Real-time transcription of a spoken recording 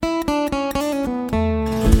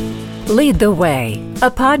Lead the Way,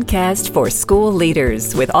 a podcast for school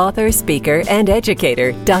leaders with author, speaker, and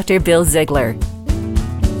educator, Dr. Bill Ziegler.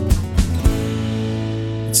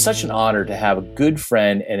 It's such an honor to have a good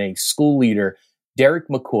friend and a school leader, Derek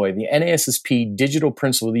McCoy, the NASSP Digital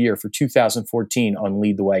Principal of the Year for 2014 on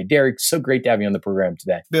Lead the Way. Derek, so great to have you on the program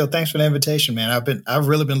today. Bill, thanks for the invitation, man. I've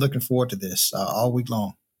really been looking forward to this all week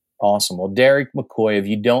long. Awesome. Well, Derek McCoy, if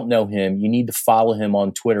you don't know him, you need to follow him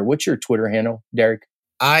on Twitter. What's your Twitter handle, Derek?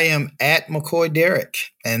 I am at McCoy Derek,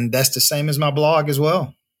 and that's the same as my blog as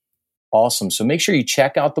well. Awesome. So make sure you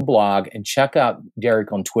check out the blog and check out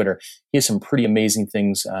Derek on Twitter. He has some pretty amazing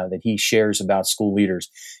things that he shares about school leaders.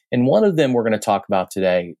 And one of them we're going to talk about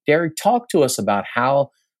today. Derek, talk to us about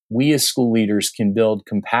how we as school leaders can build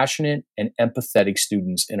compassionate and empathetic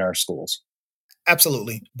students in our schools.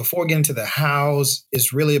 Absolutely. Before we get into the hows,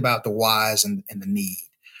 it's really about the whys and the need.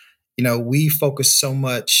 You know, we focus so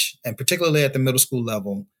much, and particularly at the middle school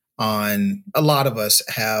level, on a lot of us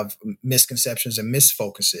have misconceptions and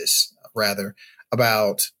misfocuses, rather,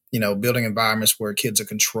 about, building environments where kids are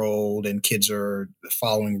controlled and kids are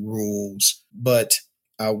following rules. But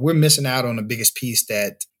we're missing out on the biggest piece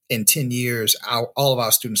that in 10 years, all of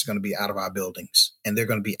our students are going to be out of our buildings and they're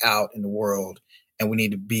going to be out in the world. And we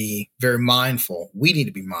need to be very mindful. We need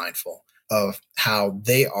to be mindful of how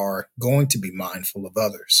they are going to be mindful of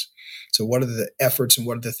others. So what are the efforts and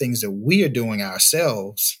what are the things that we are doing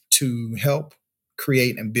ourselves to help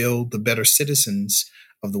create and build the better citizens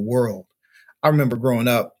of the world? I remember growing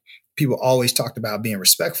up, people always talked about being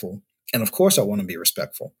respectful. And of course, I want to be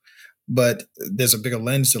respectful. But there's a bigger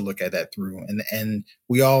lens to look at that through. And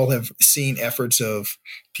we all have seen efforts of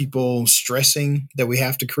people stressing that we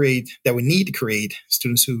need to create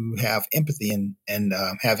students who have empathy and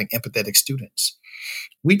having empathetic students.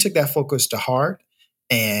 We took that focus to heart.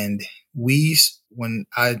 And when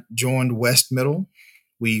I joined West Middle,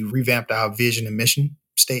 we revamped our vision and mission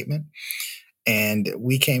statement. And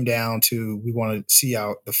we came down to, we want to see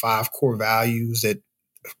the 5 core values that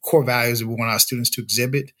we want our students to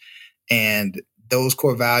exhibit. And those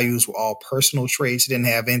core values were all personal traits. It didn't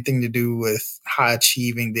have anything to do with high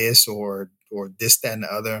achieving this or this, that, and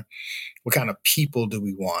the other. What kind of people do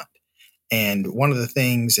we want? And one of the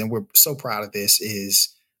things, and we're so proud of this,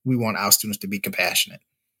 is we want our students to be compassionate.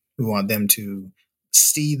 We want them to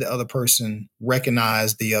see the other person,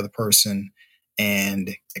 recognize the other person,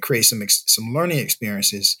 and create some learning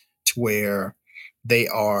experiences to where they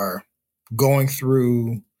are going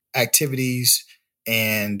through activities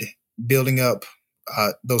and building up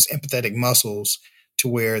those empathetic muscles to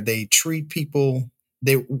where they treat people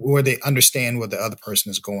where they understand what the other person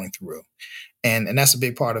is going through. And that's a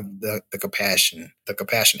big part of the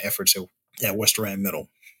compassion efforts at West Durand Middle.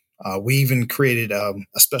 We even created a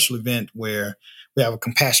special event where we have a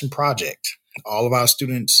compassion project. All of our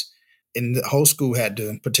students in the whole school had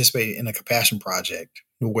to participate in a compassion project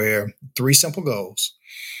where 3 simple goals.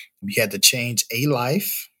 We had to change a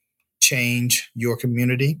life, change your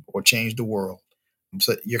community, or change the world.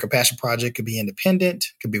 So your compassion project could be independent,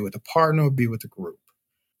 could be with a partner, or be with a group.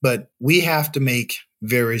 But we have to make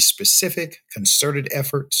very specific, concerted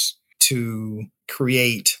efforts to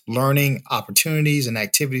create learning opportunities and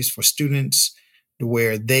activities for students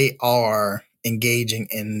where they are engaging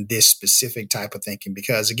in this specific type of thinking.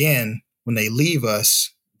 Because again, when they leave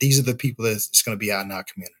us, these are the people that's going to be out in our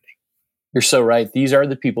community. You're so right. These are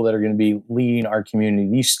the people that are going to be leading our community.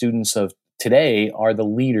 These students of today are the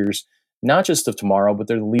leaders, not just of tomorrow, but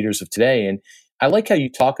they're the leaders of today. And I like how you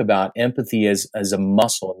talk about empathy as a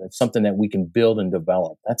muscle, and it's something that we can build and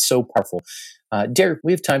develop. That's so powerful. Derek,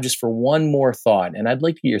 we have time just for one more thought, and I'd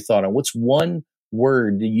like to get your thought on what's one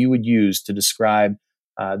word that you would use to describe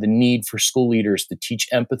the need for school leaders to teach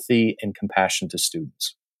empathy and compassion to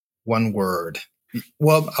students. One word.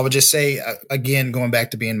 Well, I would just say, again, going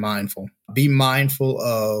back to being mindful. Be mindful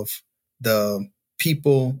of the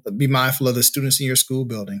people, be mindful of the students in your school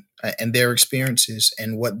building and their experiences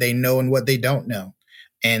and what they know and what they don't know.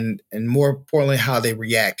 And more importantly, how they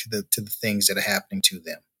react to the things that are happening to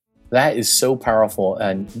them. That is so powerful.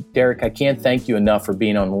 And Derek, I can't thank you enough for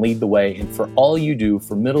being on Lead the Way and for all you do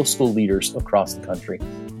for middle school leaders across the country.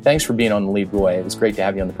 Thanks for being on Lead the Way. It was great to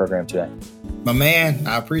have you on the program today. My man,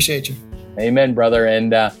 I appreciate you. Amen, brother.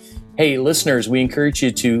 And hey, listeners, we encourage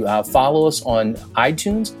you to follow us on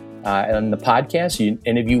iTunes on the podcast.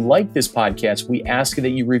 And if you like this podcast, we ask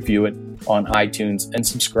that you review it on iTunes and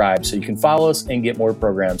subscribe so you can follow us and get more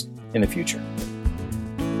programs in the future.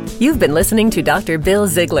 You've been listening to Dr. Bill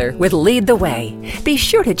Ziegler with Lead the Way. Be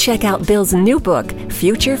sure to check out Bill's new book,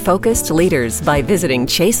 Future Focused Leaders, by visiting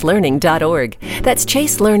chaselearning.org. That's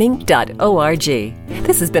chaselearning.org.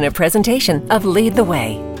 This has been a presentation of Lead the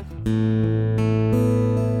Way.